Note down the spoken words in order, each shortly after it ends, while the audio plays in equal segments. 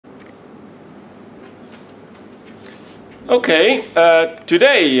Okay,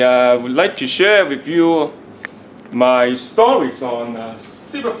 today I would like to share with you my stories on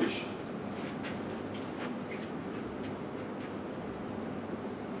zebrafish.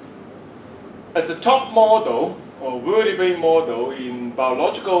 As a top model or vertebrate model in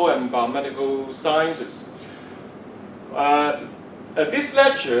biological and biomedical sciences, this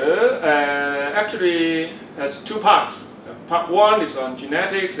lecture actually has two parts. Part one is on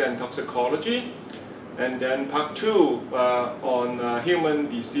genetics and toxicology, and then part two on human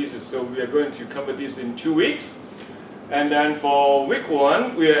diseases. So we are going to cover this in 2 weeks. And then for week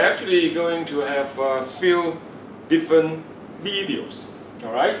one, we are actually going to have a few different videos.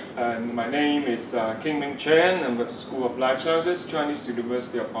 All right, and my name is Ming Chen. I'm at the School of Life Sciences, Chinese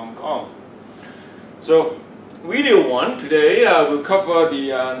University of Hong Kong. So video one today will cover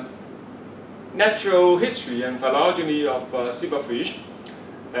the natural history and phylogeny of zebrafish,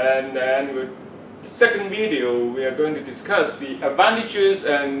 and then with the second video we are going to discuss the advantages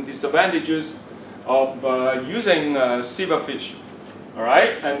and disadvantages of using zebrafish. All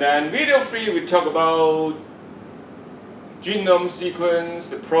right, and then video 3 we talk about genome sequence,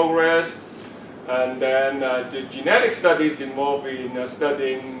 the progress, and then the genetic studies involved in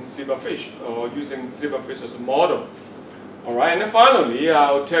studying zebrafish or using zebrafish as a model. All right, and then finally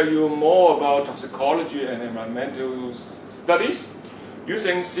I'll tell you more about toxicology and environmental studies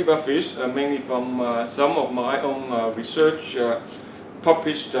using zebrafish, mainly from some of my own research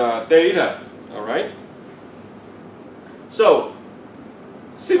published data. All right. So,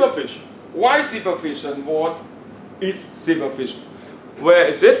 zebrafish. Why zebrafish and what is zebrafish? Where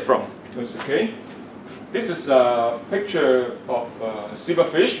is it from? Okay. This is a picture of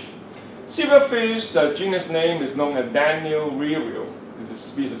zebrafish. Zebrafish genus name is known as Daniel Ririo. This is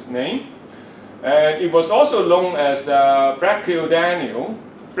species name. And it was also known as Brachydaniel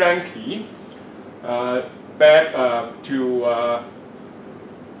frankie back to a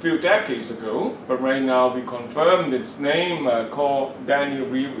few decades ago, but right now we confirmed its name called Daniel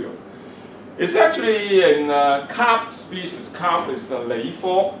Ririo. It's actually in carp species. Carp is the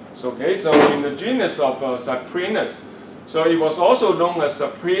Leifor. Okay, so in the genus of Cyprinus. So it was also known as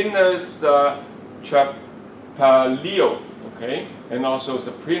Cyprinus trapaleo. Okay, and also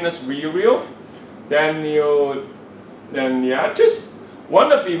Cyprinus ririo, Daniel lineatus.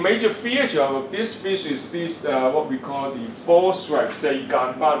 One of the major features of this fish is this what we call the four stripes,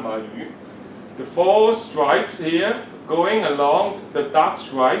 the four stripes here going along the dark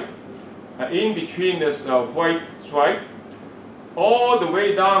stripe, in between this white stripe, all the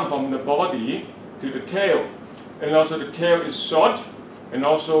way down from the body to the tail. And also the tail is short, and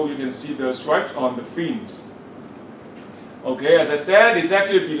also you can see the stripes on the fins. Okay, as I said, it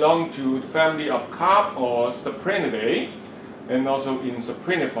actually belongs to the family of carp or Cyprinidae, and also in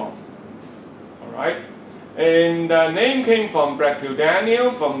Cypriniform. All right, and the name came from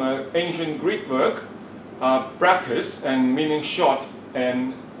Brachydaniel, from ancient Greek word brachus, and meaning short,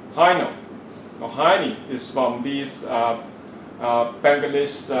 and hyno or hyni is from this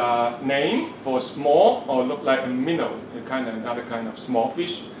Bengalese name for small or look like a minnow, another kind of small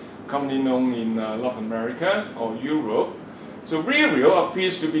fish, commonly known in North America or Europe. So Ririo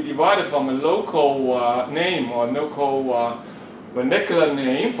appears to be divided from a local name or local vernacular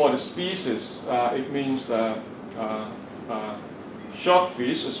name for the species. It means short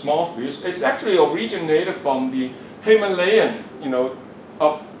fish, a small fish. It's actually originated from the Himalayan,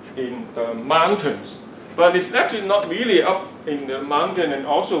 up in the mountains. But it's actually not really up in the mountain, and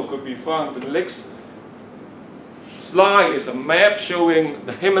also could be found. The next slide is a map showing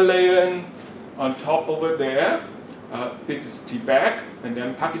the Himalayan on top over there. This is Tibet, and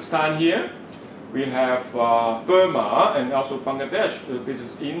then Pakistan here. We have Burma and also Bangladesh. This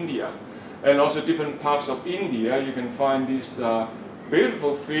is India. And also different parts of India, you can find these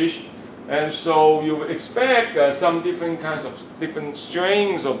beautiful fish. And so you would expect some different kinds of different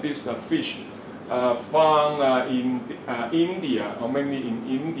strains of this fish found in India, or mainly in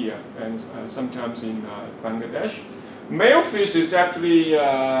India, and sometimes in Bangladesh. Male fish is actually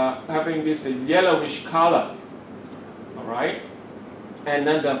having this yellowish color. All right, and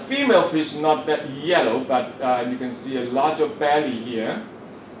then the female fish not that yellow, but you can see a larger belly here.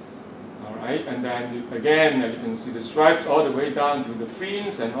 All right, and then again you can see the stripes all the way down to the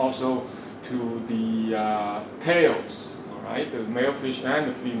fins and also to the tails. All right, the male fish and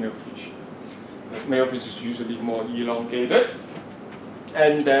the female fish. The male fish is usually more elongated.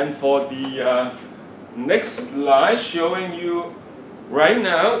 And then for the next slide, showing you right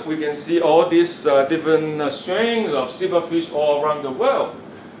now, we can see all these different strains of zebrafish all around the world.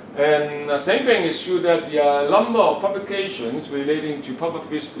 And the same thing is true that the number of publications relating to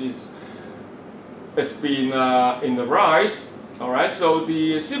pufferfish is it's been in the rise. All right, so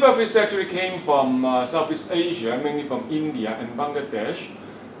the zebrafish actually came from Southeast Asia, mainly from India and Bangladesh,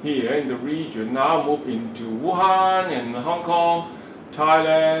 here in the region. Now moved into Wuhan and Hong Kong,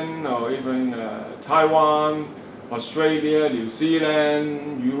 Thailand, or even Taiwan, Australia, New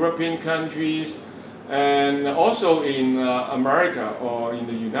Zealand, European countries, and also in America or in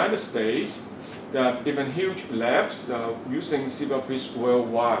the United States. There are different huge labs using zebrafish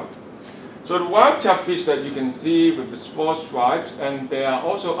worldwide. So the wild type fish that you can see with its 4 stripes, and there are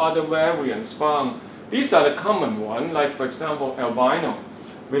also other variants found. These are the common ones, like for example albino,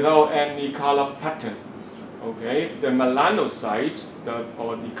 without any color pattern. Okay, the melanocytes,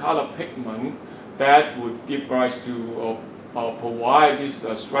 or the color pigment that would give rise to or provide this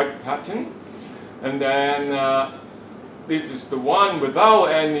stripe pattern. And then this is the one without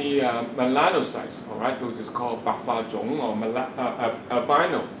any melanocytes. All right, so this is called Bakfazhong or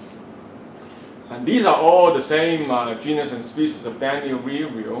albino. And these are all the same genus and species of Daniel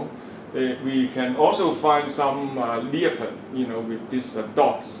vireo. We can also find some leopard, with these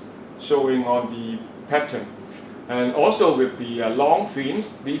dots showing on the pattern, and also with the long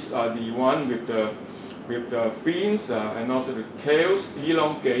fins. These are the one with the fins and also the tails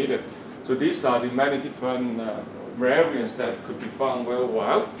elongated. So these are the many different variants that could be found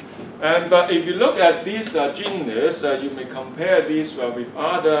worldwide. And if you look at these genus, you may compare these with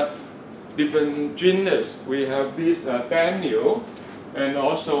other different genus. We have this Daniel, and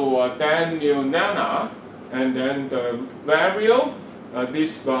also Daniel nana, and then the vireo.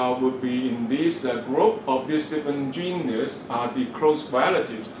 This would be in this group of these different genus are the close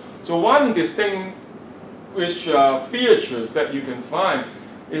relatives. So one distinguished features that you can find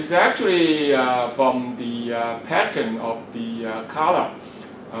is actually from the pattern of the color.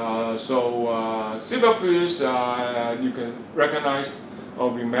 Zebrafish, you can recognize or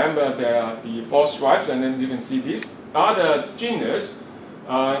remember there are the 4 stripes, and then you can see this other genus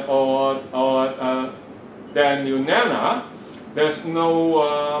or Daniel nana. There's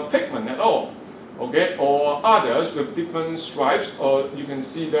no pigment at all, okay? Or others with different stripes, or you can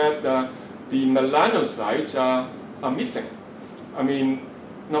see that the melanocytes are missing. I mean,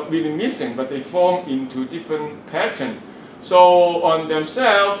 not really missing, but they form into different pattern. So on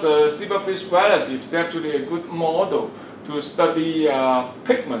themselves, the zebrafish relative is actually a good model to study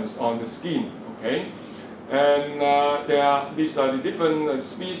pigments on the skin, okay? And these are the different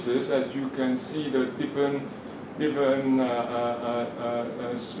species, as you can see the different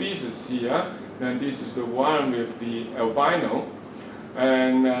species here. And this is the one with the albino,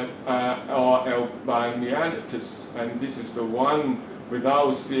 and or albinianthus, and this is the one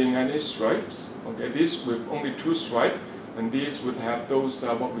without seeing any stripes. Okay, this with only 2 stripes, and these would have those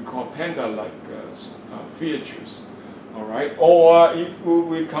what we call panda-like features. All right. Or if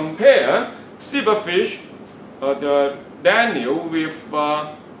we compare zebrafish, the Daniel with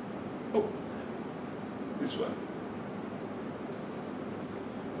this one.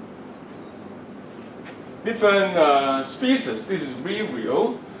 Different species. This is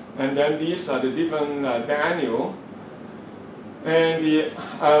vireo, and then these are the different Daniel. And the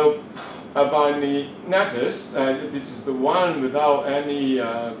albinianthus, this is the one without any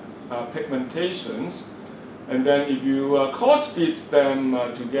pigmentations. And then if you crossbreed them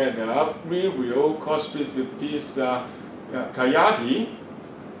together, vireo crossbreed with this coyote,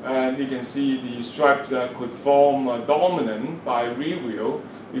 and you can see the stripes that could form dominant by vireo.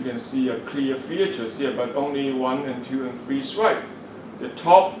 You can see clear features here, but only 1 and 2 and 3 stripes. The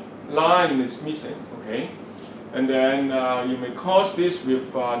top line is missing, okay? And then you may cross this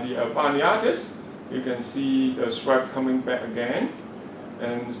with the albinianthus. You can see the stripes coming back again,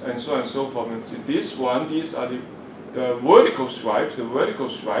 and so on and so forth. And this one, these are the vertical stripes,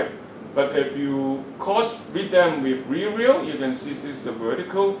 But if you crossbreed them with vireo, you can see this is a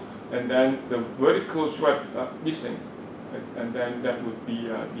vertical, and then the vertical stripe missing. And then that would be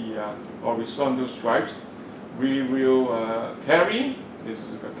the horizontal stripes. Vireo carry, this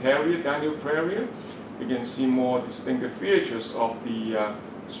is a carrier, Daniel carrier. You can see more distinctive features of the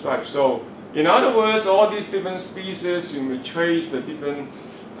stripes. So, in other words, all these different species, you may trace the different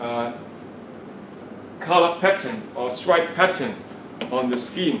color pattern or stripe pattern on the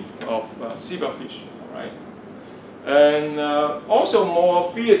skin of zebrafish. All right, and also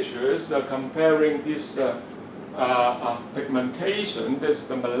more features comparing this pigmentation. This is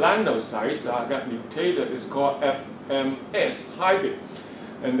the melanocytes that mutated. Is called FMS hybrid.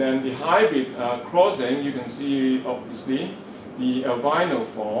 And then the hybrid crossing, you can see obviously the albino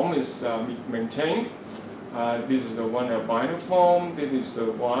form is maintained. This is the one albino form. This is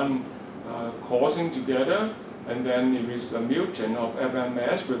the one crossing together. and then it is a mutant of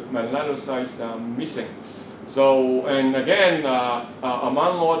FMS with melanocytes missing. So, and again,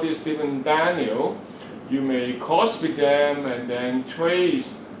 among all these different Daniel, you may crossbreed them and then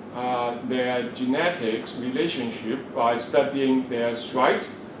trace their genetics relationship by studying their stripe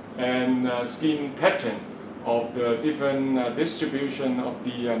and skin pattern of the different distribution of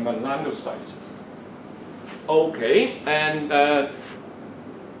the melanocytes. Okay, and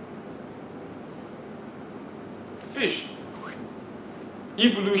fish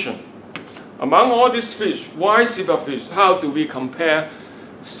evolution. Among all these fish, why zebrafish? How do we compare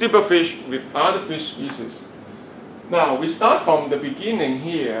zebrafish with other fish species? Now, we start from the beginning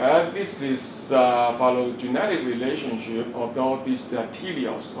here. This is phylogenetic relationship of all these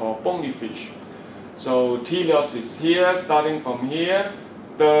teleos or bony fish. So teleos is here, starting from here.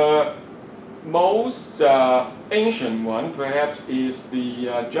 The most ancient one perhaps is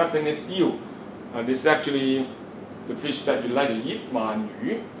the Japanese eel. This is actually the fish that you like to eat, 鳗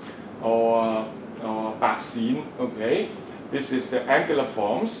魚 or 白鱔, okay. This is the angular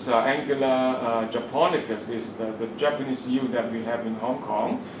forms. Angular japonicus is the Japanese eel that we have in Hong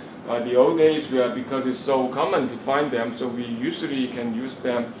Kong. The old days, because it's so common to find them, so we usually can use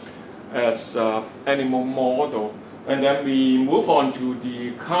them as animal model. And then we move on to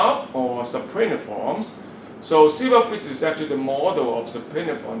the carp or supreniforms. So zebrafish is actually the model of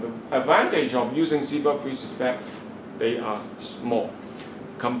supreniform. The advantage of using zebrafish is that they are small.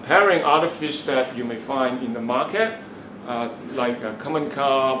 Comparing other fish that you may find in the market, like common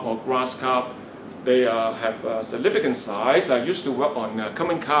carp or grass carp, they have a significant size. I used to work on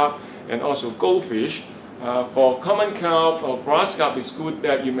common carp and also goldfish. For common carp or grass carp, it's good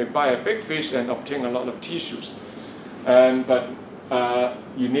that you may buy a big fish and obtain a lot of tissues. But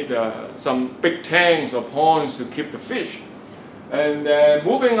you need some big tanks or ponds to keep the fish. And then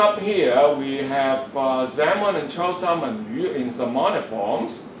moving up here, we have salmon and chow salmon in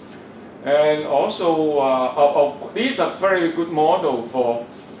somniforms. And also, these are very good model for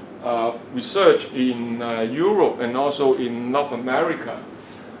research in Europe and also in North America.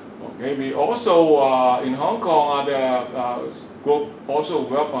 Okay, we also in Hong Kong, other group also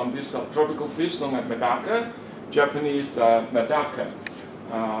work on this subtropical fish known as medaka, Japanese medaka,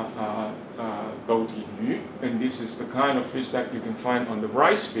 and this is the kind of fish that you can find on the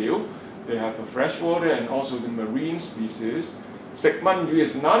rice field. They have a freshwater and also the marine species. Segment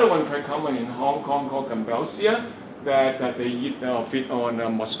is another one quite common in Hong Kong called Gambalsia, that they eat feed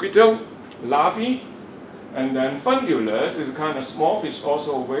on mosquito larvae. And then fundulus is a kind of small fish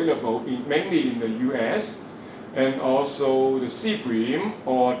also available mainly in the US. And also the sea bream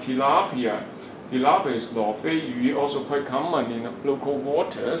or tilapia. Tilapia is 羅非魚, also quite common in local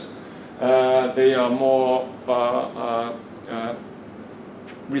waters. They are more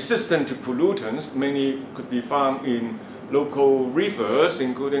resistant to pollutants. Many could be found in local rivers,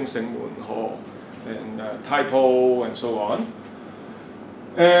 including Seng Mun Ho and Tai Po and so on.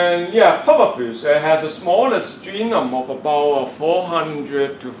 And yeah, pufferfish has a smallest genome of about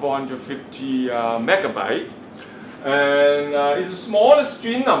 400 to 450 megabyte. And it's the smallest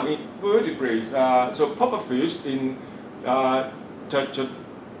genome in vertebrates. So pufferfish in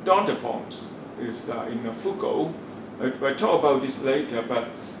tetraodontiforms is in a Fugo. I'll talk about this later, but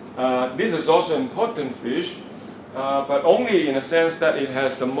this is also an important fish, but only in a sense that it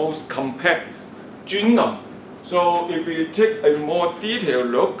has the most compact genome. So if we take a more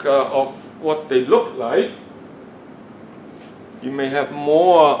detailed look of what they look like, you may have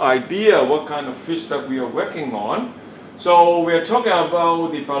more idea what kind of fish that we are working on. So we are talking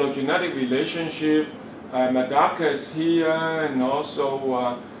about the phylogenetic relationship. Medaka is here, and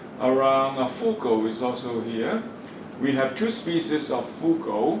also around Fugo is also here. We have two species of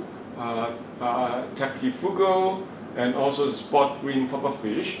Fugo, Tachyfugo and also the spot green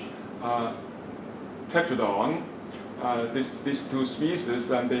pufferfish, Tetraodon. These two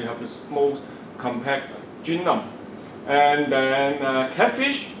species, and they have the most compact genome. And then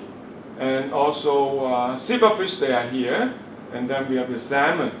catfish, and also zebrafish, they are here. And then we have the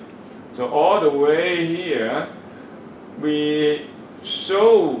salmon. So all the way here, we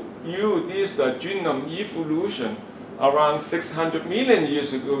show you this genome evolution. Around 600 million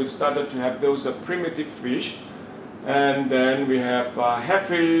years ago, we started to have those primitive fish. And then we have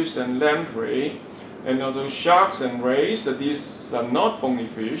hagfish and lamprey, and also sharks and rays. So these are not bony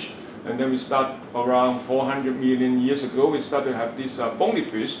fish. And then we start around 400 million years ago, we started to have these bony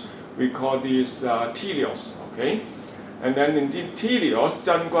fish. We call these teleos, okay? And then in the teleos,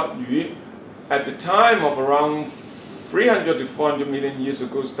 珍骨魚, at the time of around 300 to 400 million years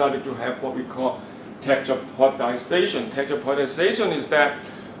ago, started to have what we call tetrapodization. Tetrapodization is that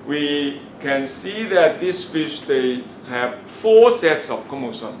we can see that these fish, they have 4 sets of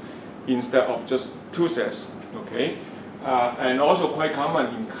chromosomes instead of just 2 sets. Okay, and also quite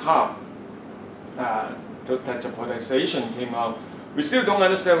common in carp. The tetrapodization came out. We still don't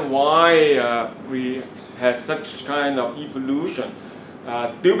understand why we had such kind of evolution,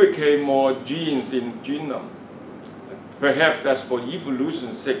 duplicate more genes in genome. Perhaps that's for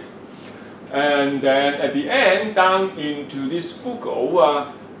evolution's sake. And then at the end, down into this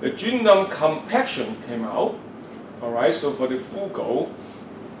fugo, the genome compaction came out. All right, so for the fugo,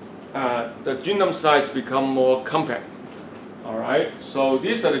 the genome size become more compact. All right, so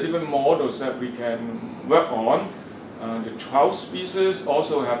these are the different models that we can work on. The trout species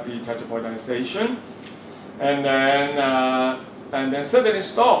also have the tetrapodization, and then suddenly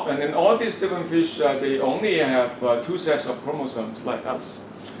stop. And then all these different fish, they only have 2 sets of chromosomes like us.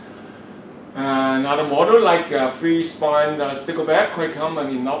 Another model like free-spine stickleback, quite common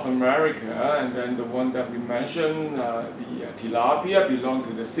in North America, and then the one that we mentioned, the tilapia, belong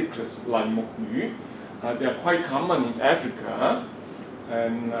to the cyclus like mokyu. They are quite common in Africa,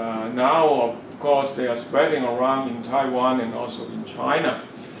 and now of course they are spreading around in Taiwan and also in China.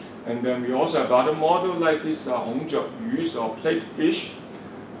 And then we also have other models like this hongjiaoyus or plate fish,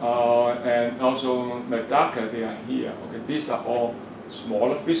 and also medaka, they are here. Okay, these are all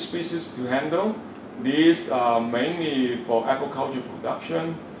smaller fish species to handle. These are mainly for aquaculture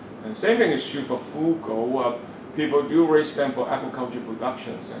production, and same thing is true for fugo. People do raise them for aquaculture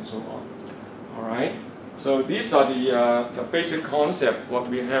productions and so on. All right. So these are the basic concept what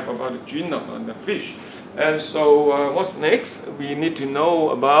we have about the genome and the fish. And so what's next? We need to know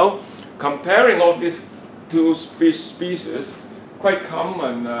about comparing all these 2 fish species. Quite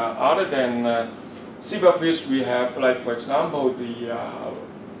common. Other than zebrafish, we have, like for example, the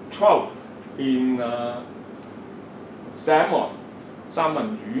trout in salmon, 三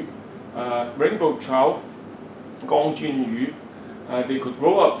文鱼, rainbow trout, 光菌鱼. They could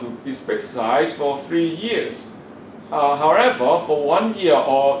grow up to this big size for 3 years. However, for 1 year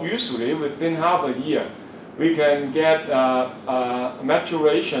or usually within half a year, we can get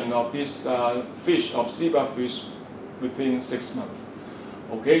maturation of this fish, of zebrafish, within 6 months.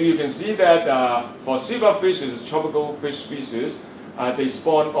 Okay, you can see that for zebrafish, it's a tropical fish species. They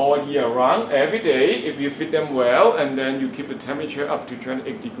spawn all year round, every day. If you feed them well and then you keep the temperature up to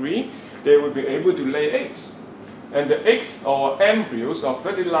 28 degrees, they will be able to lay eggs. And the eggs or embryos or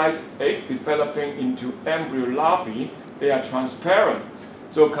fertilized eggs developing into embryo larvae, they are transparent.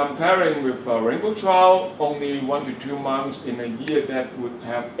 So comparing with rainbow trout, only 1 to 2 months in a year that would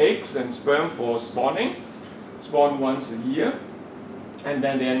have eggs and sperm for spawning, spawn once a year, and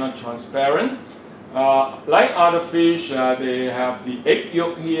then they are not transparent. Like other fish, they have the egg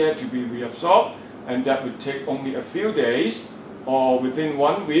yolk here to be reabsorbed, and that would take only a few days or within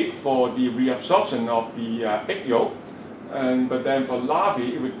 1 week for the reabsorption of the egg yolk. But then for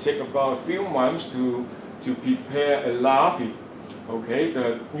larvae, it would take about a few months to prepare a larvae. Okay,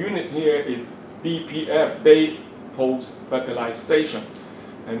 the unit here is DPF, day post-fertilization.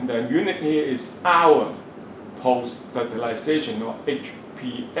 And the unit here is hour post-fertilization, or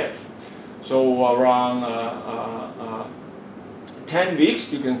HPF. So around 10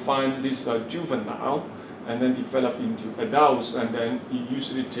 weeks, you can find this juvenile and then develop into adults, and then it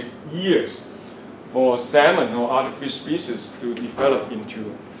usually takes years for salmon or other fish species to develop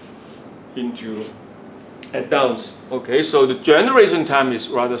into adults. Okay, so the generation time is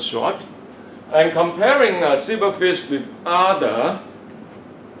rather short. And comparing zebrafish with other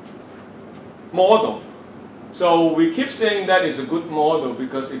model, so we keep saying that is a good model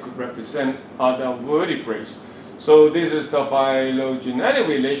because it could represent other vertebrates. So this is the phylogenetic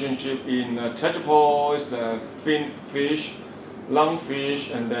relationship in tetrapods, fin fish,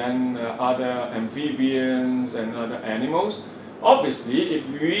 lungfish, and then other amphibians and other animals. Obviously,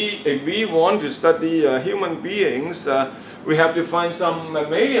 if we want to study human beings, we have to find some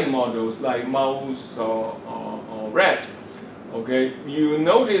mammalian models like mouse or rat. Okay, you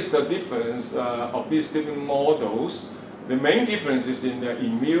notice the difference of these different models. The main difference is in the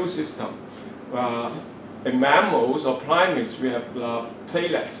immune system. In mammals or primates, we have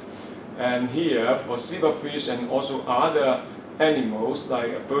platelets, and here for zebrafish and also other animals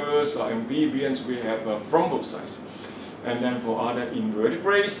like birds or amphibians, we have thrombocytes. And then for other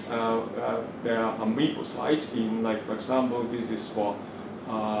invertebrates, there are amoebocytes in, like for example, this is for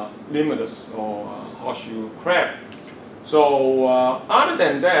limulus or horseshoe crab. So other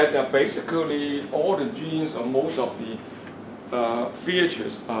than that, basically all the genes or most of the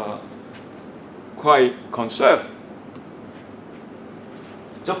features are quite conserved.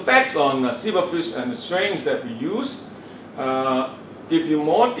 So facts on zebrafish and the strains that we use. give you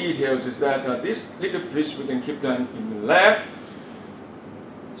more details is that these little fish, we can keep them in the lab,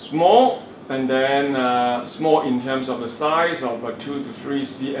 small, and then small in terms of the size of 2 to 3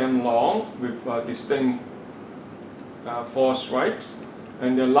 cm long with distinct 4 stripes.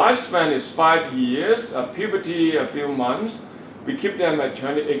 And the lifespan is 5 years, puberty a few months. We keep them at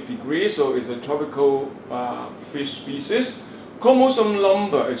 28 degrees, so it's a tropical fish species. Chromosome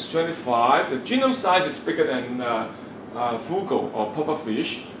number is 25. The genome size is bigger than fugu or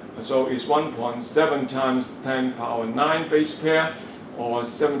pufferfish, so it's 1.7 times 10 power 9 base pair, or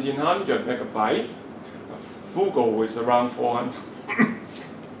 1700 megabyte. Fugu is around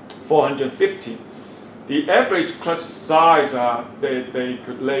 450. The average clutch size, they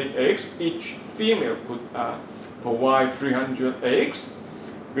could lay eggs. Each female could provide 300 eggs.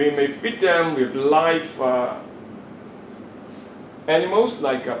 We may feed them with live animals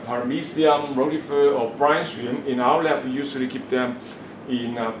like paramecium, rotifer, or brine shrimp. In our lab, we usually keep them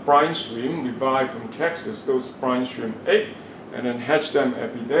in brine shrimp. We buy from Texas those brine shrimp eggs and then hatch them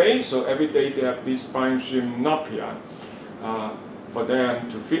every day. So every day they have this brine shrimp napia for them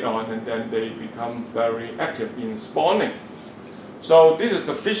to feed on, and then they become very active in spawning. So this is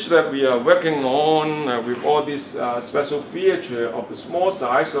the fish that we are working on with all this special feature of the small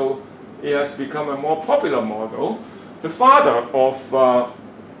size. So it has become a more popular model. The father of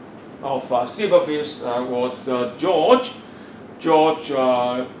Zebrafish was George. George,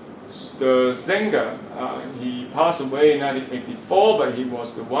 the singer. He passed away in 1984, but he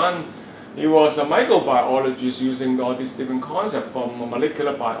was the one. He was a microbiologist using all these different concepts from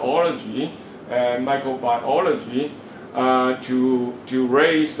molecular biology and microbiology to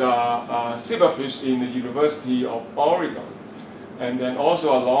raise zebrafish in the University of Oregon. And then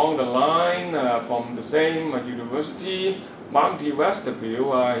also along the line from the same university, Mark D.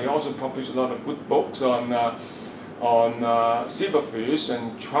 Westerville, he also published a lot of good books on zebrafish,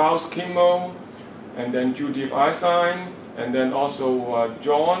 and Charles Kimmel, and then Judith Eisen, and then also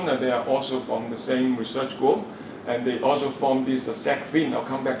John. They are also from the same research group, and they also formed this SACFIN. I'll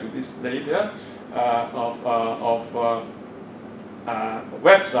come back to this later,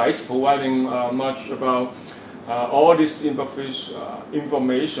 websites providing much about all this zebrafish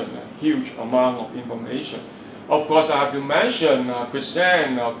information, a huge amount of information. Of course, I have to mention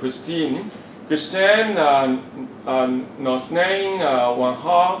Christine Nosnain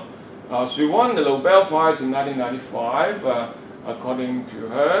Wanha. She won the Nobel Prize in 1995. According to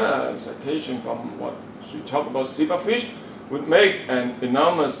her, citation from what she talked about zebrafish would make an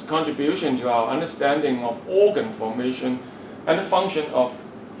enormous contribution to our understanding of organ formation and the function of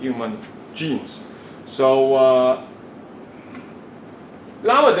human genes. So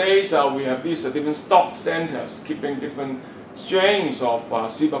nowadays we have these different stock centers keeping different strains of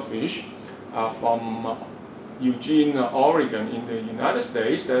zebrafish from Eugene, Oregon in the United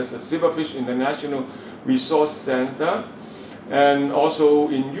States. There's a Zebrafish International Resource Center. And also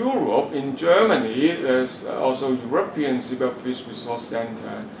in Europe, in Germany, there's also European Zebrafish Resource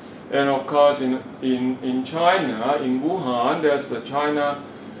Center. And of course in China, in Wuhan, there's the China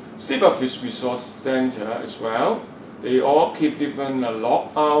Zebrafish Resource Center as well. They all keep different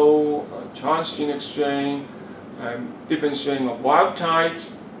lockout, transgene exchange, and different strain of wild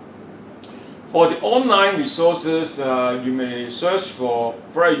types. For the online resources, you may search for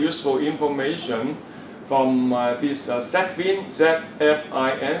very useful information from this ZFIN,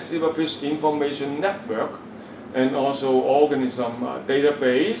 ZFIN, Zebrafish Information Network, and also organism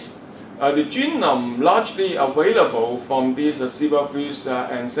database. The genome largely available from this zebrafish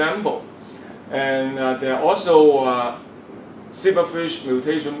ensemble. And there are also zebrafish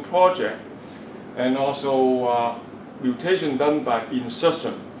mutation project, and also mutation done by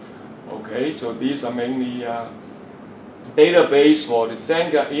insertion. Okay, so these are mainly database for the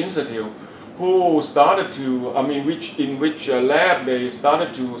Sanger Institute, who started to, in which lab they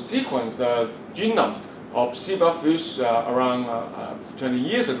started to sequence the genome of zebrafish around 20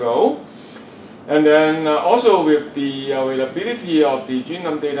 years ago. And then also with the availability of the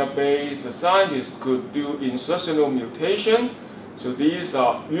genome database, the scientists could do insertional mutation. So these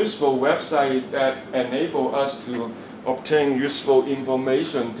are useful websites that enable us to obtain useful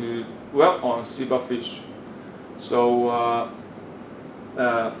information to work on zebrafish. So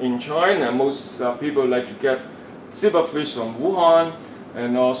in China, most people like to get zebrafish from Wuhan,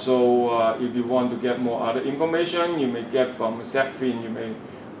 and also if you want to get more other information, you may get from ZFIN. You may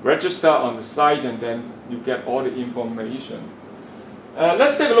register on the site, and then you get all the information.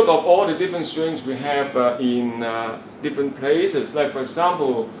 Let's take a look at all the different strains we have in different places. Like for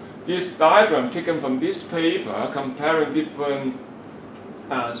example, this diagram taken from this paper comparing different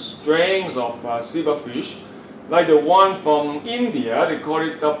strains of zebrafish Like the one from India, they call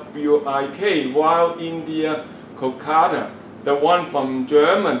it WIK, Wild India Cocada. The one from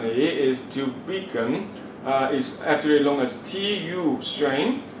Germany is Tübingen, is actually known as TU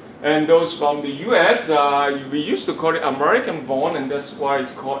strain. And those from the US, we used to call it American born, and that's why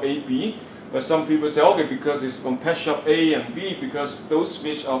it's called AB. But some people say, okay, because it's from pet shop A and B, because those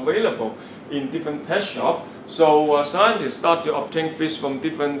fish are available in different pet shops. So scientists start to obtain fish from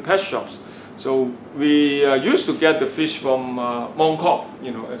different pet shops. So we used to get the fish from Mong Kok,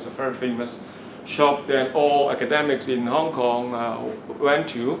 it's a very famous shop that all academics in Hong Kong went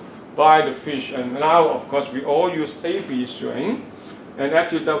to buy the fish. And now, of course, we all use AB strain. And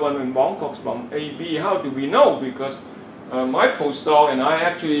actually that one in Mong Kok's from AB. How do we know? Because my postdoc and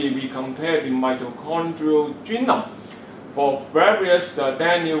I we compared the mitochondrial genome for various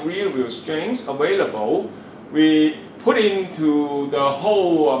Daniel Rieu strains available. We put into the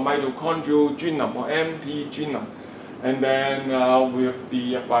whole mitochondrial genome or MT genome. And then with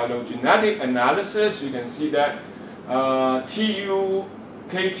the phylogenetic analysis, you can see that HL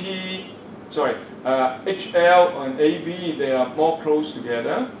and AB, they are more close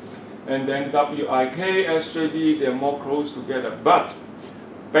together. And then WIK, SJD, they're more close together. But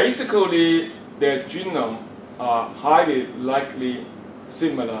basically, their genome are highly likely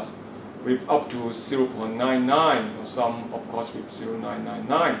similar with up to 0.99, or some, of course, with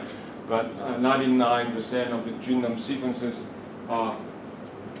 0.999. But 99% of the genome sequences are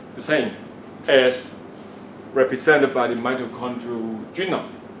the same as represented by the mitochondrial genome.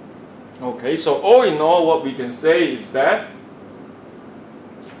 Okay, so all in all, what we can say is that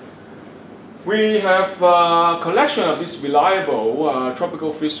we have a collection of these reliable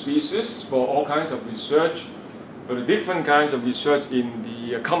tropical fish species for all kinds of research. For the different kinds of research in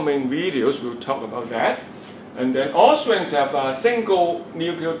the coming videos, we'll talk about that. And then all strains have a single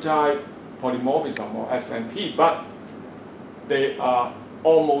nucleotide polymorphism, or SNP, but they are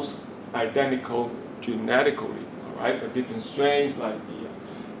almost identical genetically. All right, the different strains like the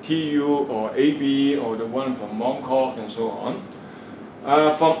TU or AB or the one from Mong Kok and so on.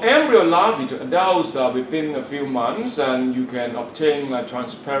 From embryo larvae to adults within a few months, and you can obtain a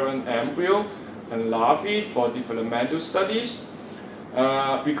transparent embryo and larvae for developmental studies.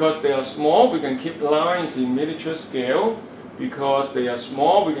 Because they are small, we can keep lines in miniature scale. Because they are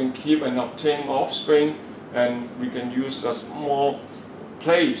small, we can keep and obtain offspring, and we can use a small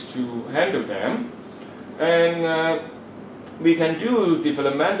place to handle them. And we can do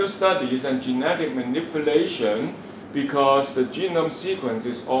developmental studies and genetic manipulation because the genome sequence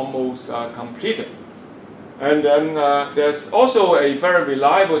is almost completed. And then there's also a very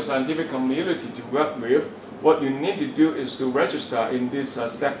reliable scientific community to work with. What you need to do is to register in this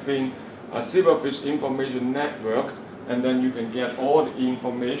Zebrafish Zebrafish information network, and then you can get all the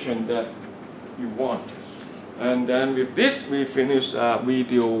information that you want. And then with this, we finish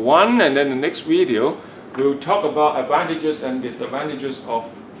video 1, and then the next video, we'll talk about advantages and disadvantages of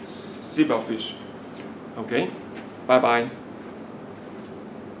zebrafish. Okay, bye-bye.